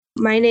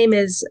My name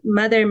is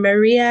Mother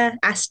Maria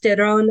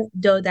Asterone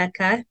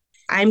Dodeka.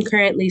 I'm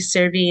currently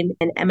serving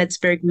in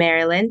Emmitsburg,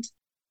 Maryland.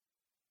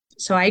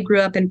 So I grew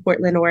up in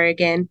Portland,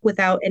 Oregon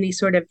without any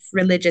sort of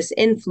religious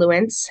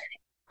influence.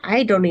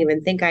 I don't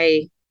even think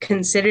I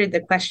considered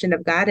the question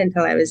of God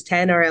until I was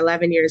 10 or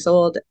 11 years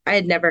old. I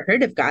had never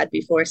heard of God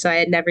before, so I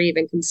had never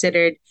even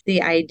considered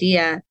the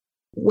idea.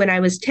 When I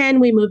was 10,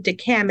 we moved to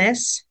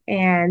Camas,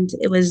 and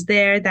it was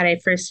there that I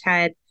first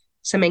had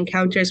some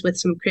encounters with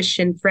some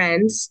Christian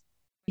friends.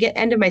 Get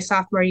end of my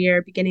sophomore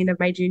year, beginning of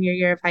my junior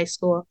year of high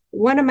school,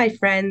 one of my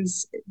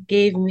friends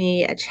gave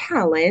me a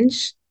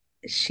challenge.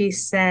 She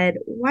said,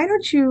 "Why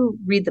don't you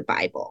read the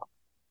Bible?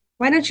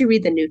 Why don't you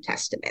read the New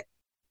Testament?"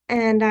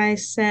 And I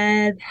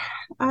said,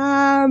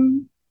 no,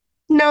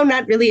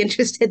 not really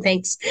interested,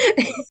 thanks.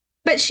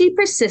 But she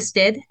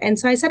persisted, and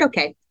so I said,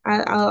 "Okay,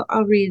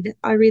 I'll read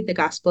the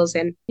Gospels."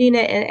 And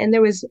and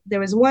there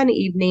was one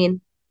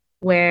evening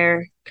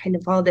where kind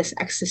of all this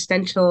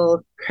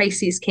existential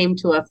crises came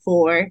to a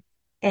fore,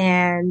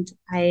 and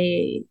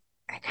I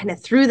kind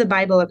of threw the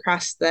Bible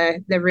across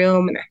the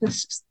room, and I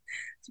was just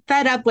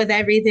fed up with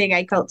everything.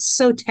 I felt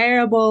so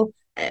terrible.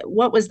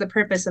 What was the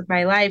purpose of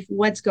my life?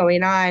 What's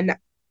going on?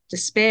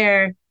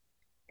 Despair.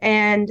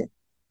 And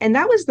and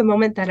that was the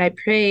moment that I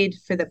prayed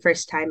for the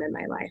first time in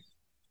my life.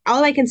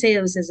 All I can say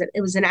is that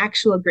it was an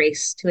actual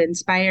grace to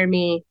inspire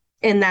me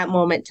in that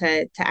moment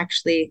to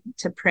actually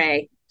to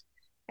pray.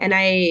 And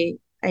I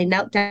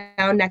knelt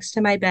down next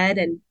to my bed,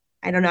 and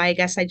I don't know, I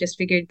guess I just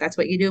figured that's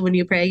what you do when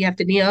you pray, you have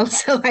to kneel.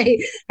 So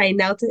I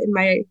knelt in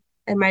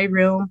my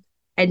room.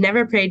 I'd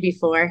never prayed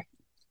before.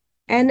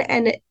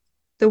 And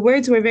the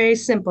words were very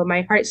simple.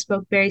 My heart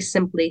spoke very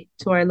simply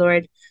to our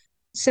Lord.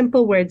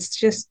 Simple words,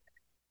 just,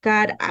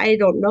 "God, I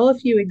don't know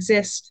if you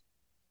exist.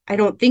 I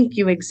don't think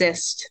you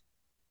exist.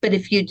 But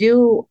if you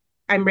do,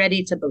 I'm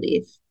ready to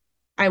believe.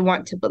 I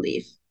want to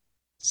believe.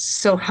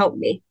 So help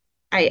me.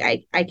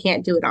 I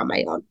can't do it on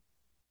my own."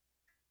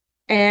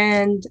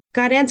 And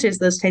God answers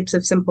those types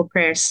of simple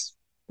prayers,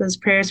 those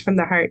prayers from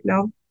the heart,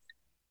 no?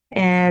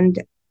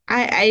 And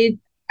I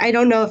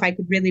don't know if I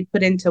could really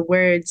put into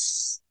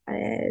words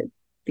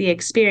the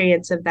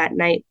experience of that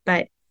night,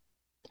 but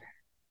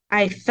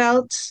I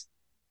felt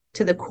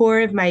to the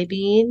core of my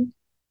being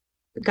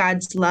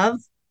God's love.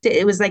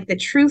 It was like the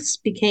truths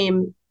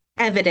became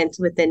evident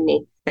within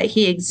me that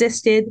He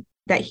existed,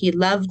 that He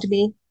loved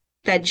me,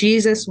 that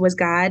Jesus was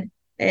God.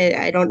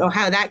 I don't know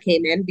how that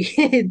came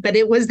in, but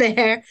it was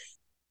there.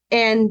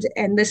 And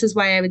this is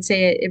why I would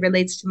say it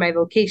relates to my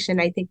vocation.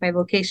 I think my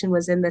vocation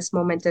was in this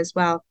moment as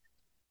well,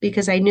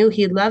 because I knew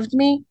He loved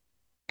me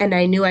and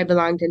I knew I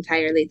belonged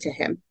entirely to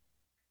Him.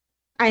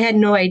 I had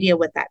no idea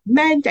what that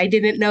meant. I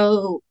didn't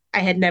know, I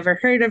had never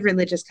heard of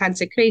religious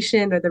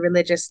consecration or the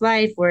religious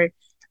life or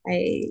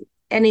I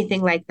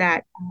anything like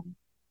that.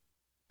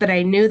 But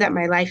I knew that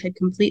my life had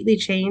completely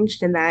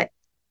changed in that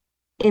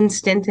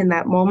instant, in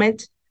that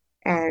moment,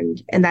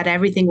 and that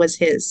everything was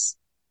His.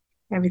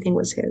 Everything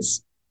was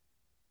His.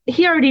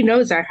 He already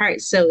knows our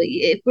hearts. So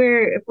if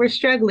we're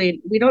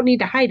struggling, we don't need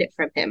to hide it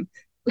from Him.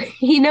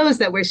 He knows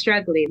that we're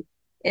struggling,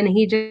 and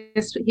He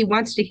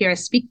wants to hear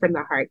us speak from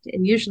the heart.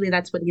 And usually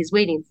that's what He's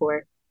waiting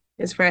for,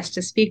 is for us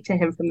to speak to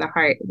Him from the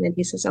heart. And then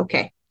He says,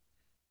 "Okay,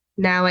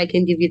 now I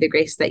can give you the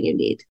grace that you need."